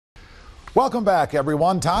Welcome back,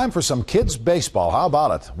 everyone. Time for some kids baseball. How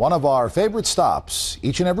about it? One of our favorite stops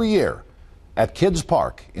each and every year at Kids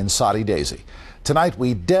Park in Soddy Daisy. Tonight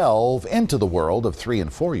we delve into the world of 3-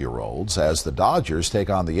 and 4-year-olds as the Dodgers take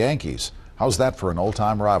on the Yankees. How's that for an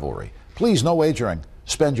old-time rivalry? Please, no wagering.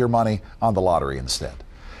 Spend your money on the lottery instead.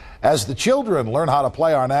 As the children learn how to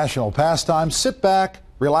play our national pastime, sit back,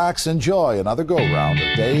 relax, enjoy another go-round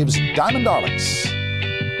of Dave's Diamond Darlings.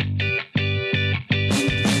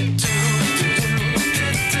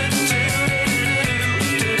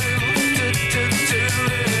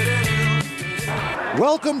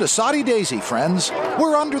 Welcome to Soddy Daisy, friends.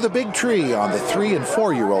 We're under the big tree on the 3- and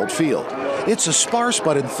 4-year-old field. It's a sparse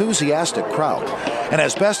but enthusiastic crowd. And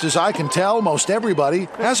as best as I can tell, most everybody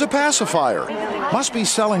has a pacifier. Must be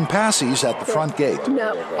selling passies at the front gate.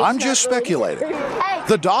 No. I'm just speculating.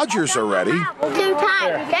 The Dodgers are ready. Too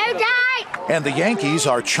tight. Too tight. And the Yankees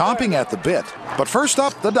are chomping at the bit. But first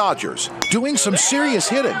up, the Dodgers, doing some serious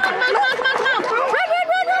hitting.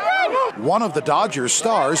 One of the Dodgers'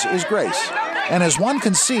 stars is Grace. And as one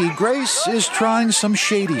can see, Grace is trying some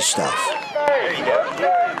shady stuff.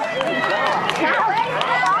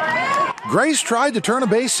 Grace tried to turn a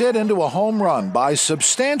base hit into a home run by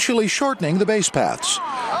substantially shortening the base paths.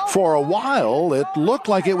 For a while, it looked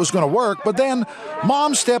like it was going to work, but then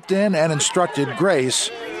Mom stepped in and instructed Grace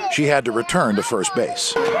she had to return to first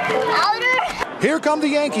base. Here come the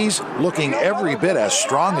Yankees, looking every bit as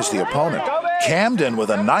strong as the opponent. Camden with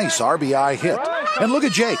a nice RBI hit. And look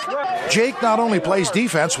at Jake. Jake not only plays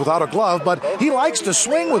defense without a glove, but he likes to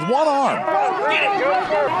swing with one arm.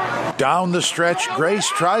 Down the stretch, Grace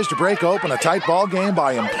tries to break open a tight ball game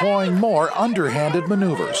by employing more underhanded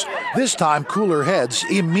maneuvers. This time, cooler heads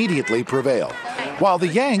immediately prevail, while the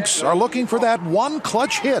Yanks are looking for that one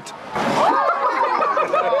clutch hit.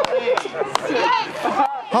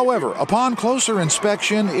 However, upon closer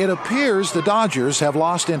inspection, it appears the Dodgers have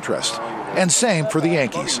lost interest. And same for the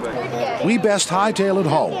Yankees. We best hightail it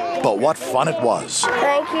home, but what fun it was.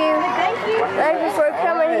 Thank you. Thank you for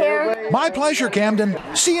coming here. My pleasure, Camden.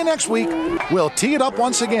 See you next week. We'll tee it up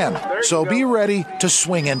once again, so be ready to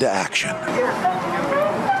swing into action.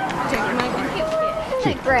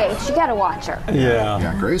 Grace, you gotta watch her.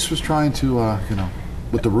 Yeah, Grace was trying to,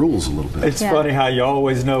 with the rules a little bit. It's funny how you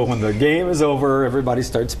always know when the game is over, everybody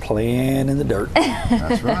starts playing in the dirt.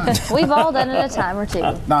 That's right. We've all done it a time or two.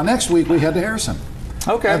 Now, next week we head to Harrison.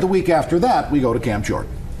 Okay. And the week after that, we go to Camp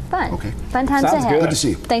Jordan. Fun. Okay. Fun times Sounds ahead. good. Good to see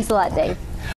you. Thanks a lot, Dave.